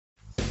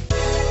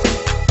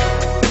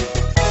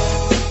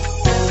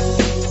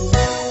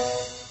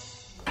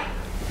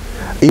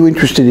Are you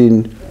interested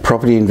in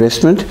property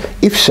investment?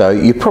 If so,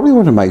 you probably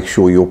want to make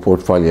sure your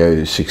portfolio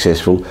is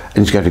successful and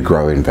is going to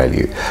grow in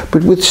value.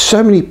 But with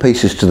so many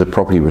pieces to the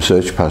property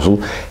research puzzle,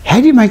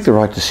 how do you make the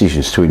right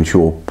decisions to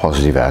ensure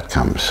positive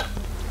outcomes?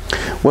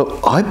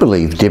 Well, I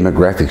believe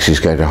demographics is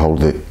going to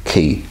hold the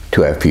key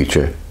to our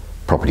future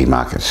property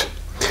markets.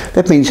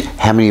 That means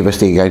how many of us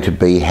there are going to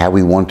be, how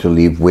we want to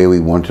live, where we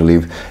want to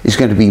live, is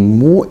going to be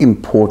more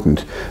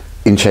important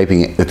in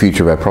shaping the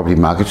future of our property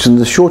markets than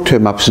the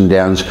short-term ups and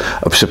downs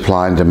of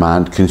supply and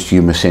demand,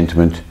 consumer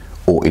sentiment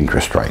or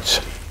interest rates.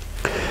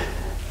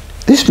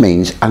 This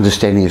means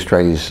understanding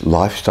Australia's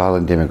lifestyle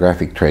and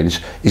demographic trends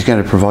is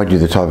going to provide you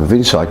the type of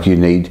insight you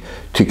need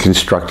to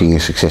constructing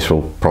a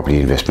successful property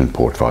investment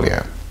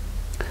portfolio.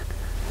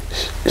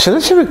 So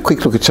let's have a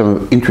quick look at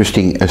some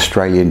interesting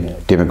Australian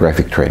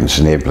demographic trends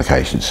and their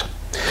implications.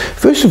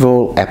 First of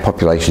all, our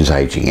population's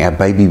ageing. Our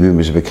baby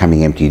boomers are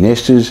becoming empty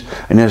nesters,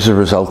 and as a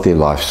result their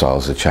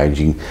lifestyles are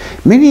changing.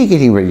 Many are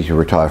getting ready to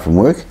retire from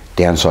work,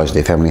 downsize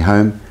their family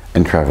home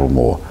and travel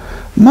more.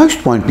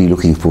 Most won't be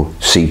looking for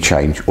sea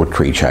change or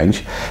tree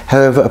change.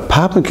 However,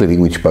 apartment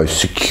living, which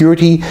boasts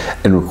security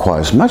and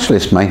requires much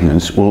less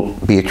maintenance, will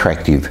be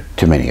attractive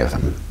to many of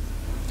them.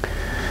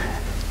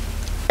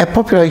 Our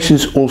population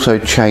is also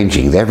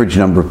changing. The average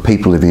number of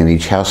people living in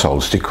each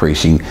household is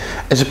decreasing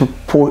as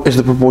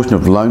the proportion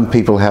of lone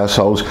people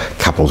households,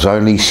 couples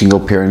only,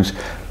 single parents,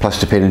 plus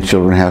dependent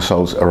children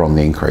households are on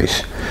the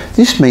increase.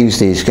 This means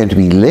there's going to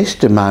be less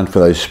demand for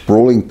those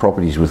sprawling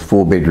properties with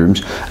 4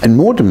 bedrooms and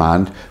more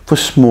demand for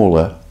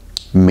smaller,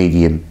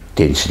 medium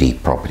density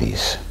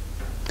properties.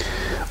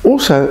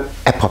 Also,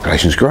 our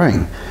population is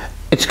growing.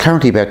 It's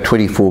currently about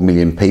 24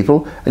 million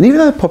people, and even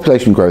though the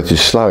population growth is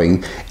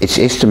slowing, it's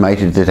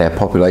estimated that our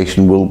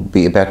population will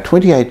be about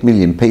 28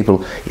 million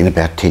people in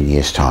about 10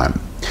 years' time.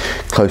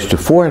 Close to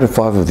 4 out of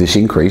 5 of this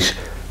increase,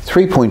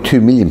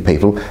 3.2 million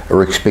people,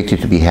 are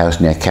expected to be housed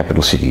in our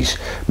capital cities,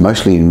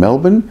 mostly in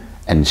Melbourne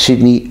and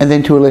Sydney, and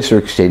then to a lesser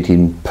extent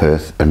in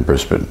Perth and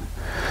Brisbane.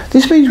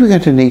 This means we're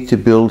going to need to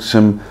build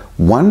some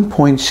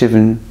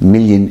 1.7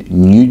 million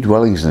new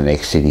dwellings in the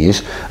next 10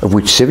 years, of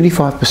which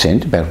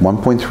 75%, about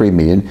 1.3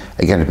 million,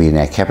 are going to be in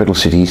our capital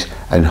cities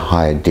and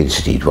higher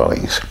density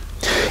dwellings.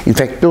 In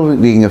fact,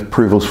 building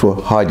approvals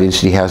for high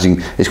density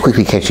housing is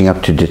quickly catching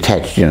up to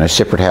detached,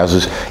 separate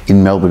houses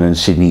in Melbourne and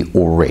Sydney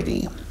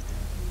already.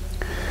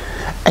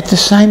 At the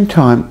same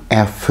time,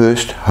 our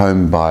first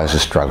home buyers are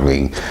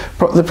struggling.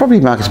 The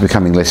property market is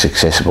becoming less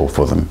accessible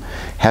for them.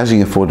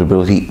 Housing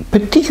affordability,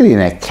 particularly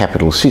in our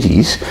capital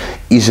cities,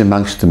 is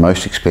amongst the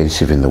most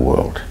expensive in the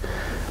world.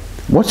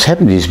 What's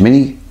happened is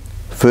many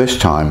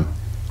first-time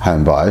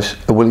home buyers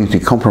are willing to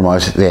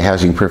compromise their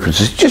housing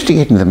preferences just to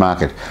get into the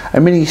market,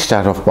 and many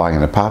start off buying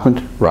an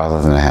apartment rather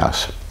than a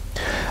house.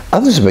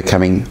 Others are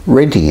becoming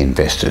renting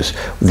investors.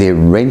 They're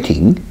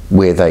renting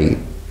where they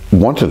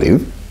want to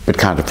live but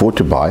can't afford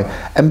to buy,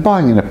 and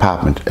buying an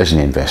apartment as an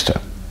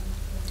investor.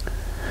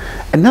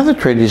 Another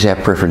trend is our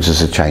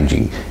preferences are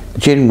changing.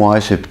 Gen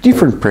Ys have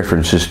different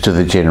preferences to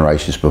the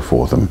generations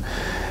before them.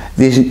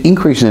 There's an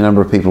increase in the number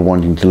of people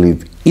wanting to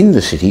live in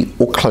the city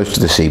or close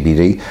to the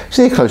CBD,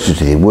 so they're closer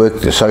to their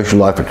work, their social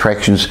life,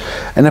 attractions,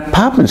 and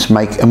apartments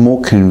make a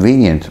more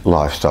convenient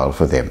lifestyle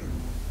for them.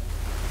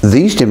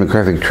 These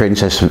demographic trends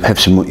have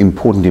some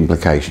important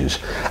implications.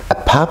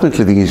 Apartment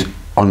living is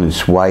on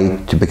its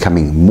way to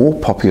becoming more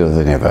popular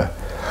than ever,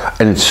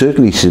 and it's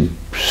certainly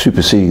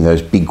superseding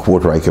those big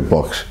quarter-acre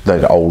blocks,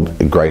 that old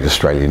great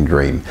Australian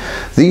dream.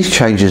 These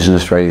changes in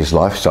Australia's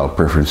lifestyle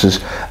preferences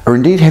are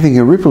indeed having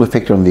a ripple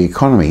effect on the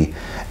economy,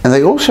 and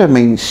they also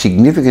mean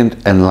significant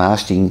and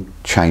lasting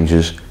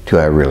changes to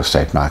our real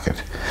estate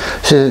market.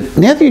 So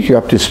now that you're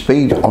up to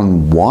speed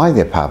on why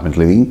the apartment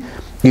living,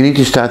 you need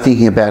to start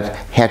thinking about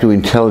how to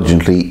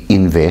intelligently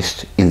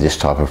invest in this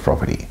type of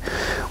property.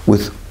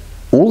 With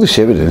all this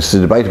evidence, the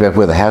debate about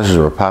whether houses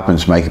or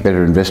apartments make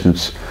better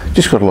investments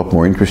just got a lot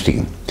more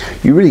interesting.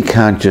 You really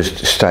can't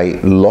just stay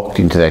locked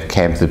into that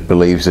camp that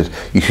believes that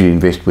you should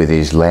invest where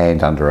there's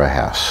land under a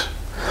house.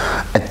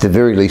 At the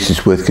very least,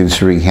 it's worth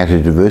considering how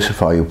to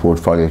diversify your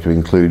portfolio to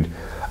include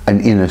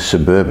an inner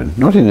suburban,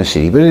 not in a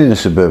city, but in a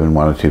suburban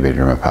 1 or 2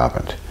 bedroom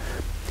apartment.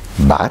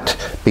 But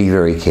be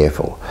very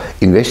careful.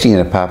 Investing in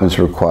apartments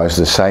requires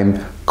the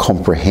same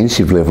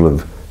comprehensive level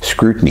of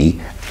scrutiny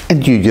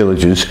and due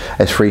diligence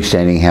as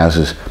freestanding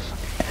houses,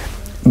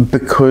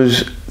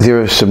 because there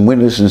are some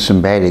winners and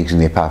some bad eggs in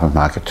the apartment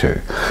market too.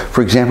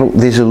 For example,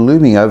 there's a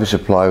looming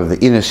oversupply of the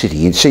inner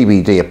city in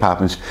CBD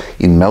apartments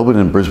in Melbourne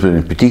and Brisbane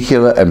in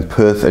particular, and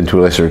Perth and to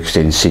a lesser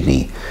extent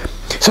Sydney.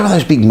 Some of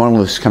those big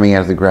monoliths coming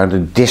out of the ground are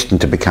destined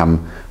to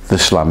become the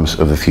slums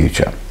of the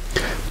future.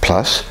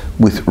 Plus,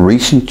 with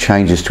recent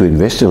changes to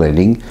investor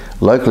lending,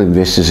 local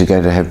investors are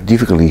going to have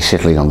difficulty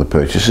settling on the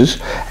purchases,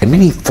 and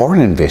many foreign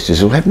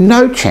investors will have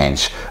no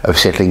chance of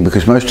settling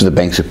because most of the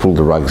banks have pulled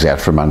the rugs out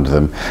from under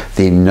them.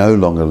 They're no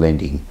longer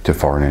lending to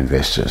foreign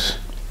investors.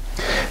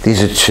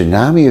 There's a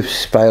tsunami of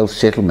failed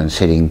settlements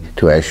heading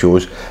to our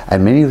shores,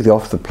 and many of the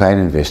off-the-plan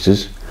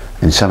investors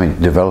and some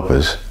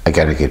developers are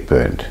going to get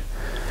burned.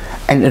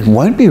 And it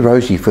won't be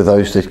rosy for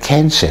those that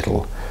can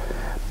settle.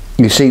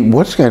 You see,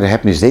 what's going to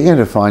happen is they're going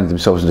to find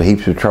themselves into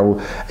heaps of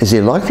trouble, as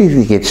they're likely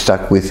to get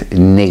stuck with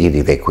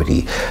negative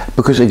equity,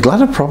 because a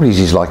glut of properties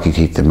is likely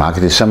to hit the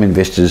market as some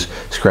investors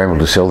scramble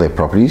to sell their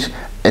properties.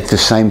 At the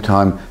same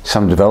time,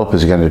 some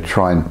developers are going to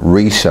try and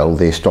resell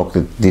their stock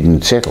that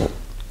didn't settle.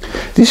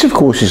 This, of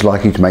course, is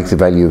likely to make the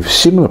value of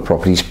similar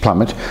properties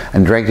plummet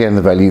and drag down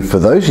the value for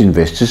those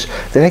investors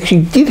that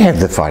actually did have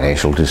the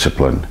financial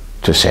discipline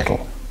to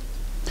settle.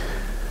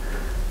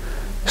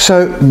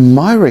 So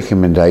my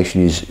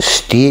recommendation is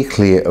steer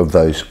clear of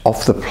those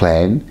off the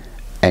plan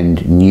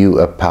and new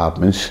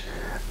apartments,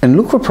 and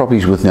look for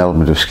properties with an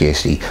element of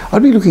scarcity.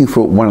 I'd be looking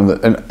for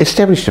an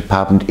established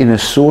apartment in a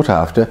sought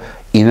after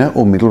inner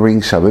or middle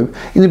ring suburb,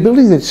 in a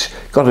building that's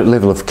got a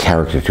level of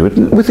character to it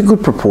and with a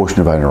good proportion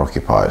of owner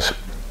occupiers.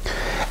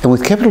 And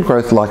with capital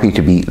growth likely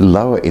to be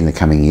lower in the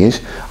coming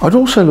years, I'd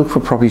also look for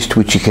properties to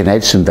which you can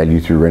add some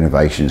value through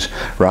renovations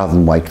rather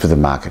than wait for the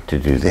market to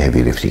do the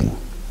heavy lifting.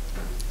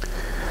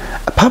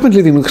 Apartment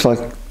living looks like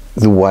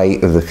the way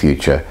of the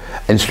future,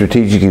 and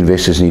strategic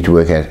investors need to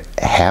work out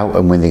how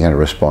and when they're going to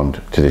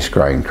respond to this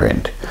growing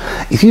trend.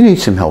 If you need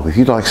some help, if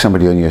you'd like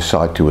somebody on your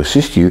side to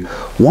assist you,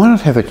 why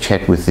not have a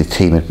chat with the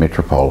team at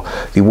Metropole?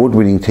 The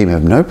award-winning team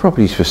have no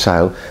properties for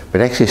sale,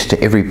 but access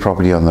to every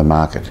property on the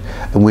market.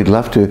 And we'd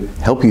love to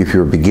help you if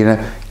you're a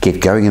beginner,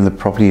 get going in the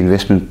property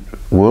investment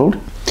world.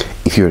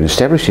 If you're an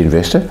established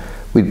investor,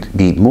 we'd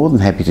be more than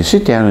happy to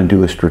sit down and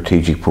do a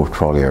strategic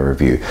portfolio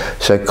review.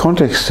 So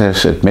contact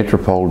us at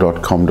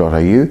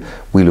metropole.com.au.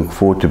 We look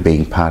forward to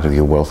being part of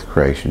your wealth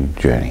creation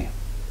journey.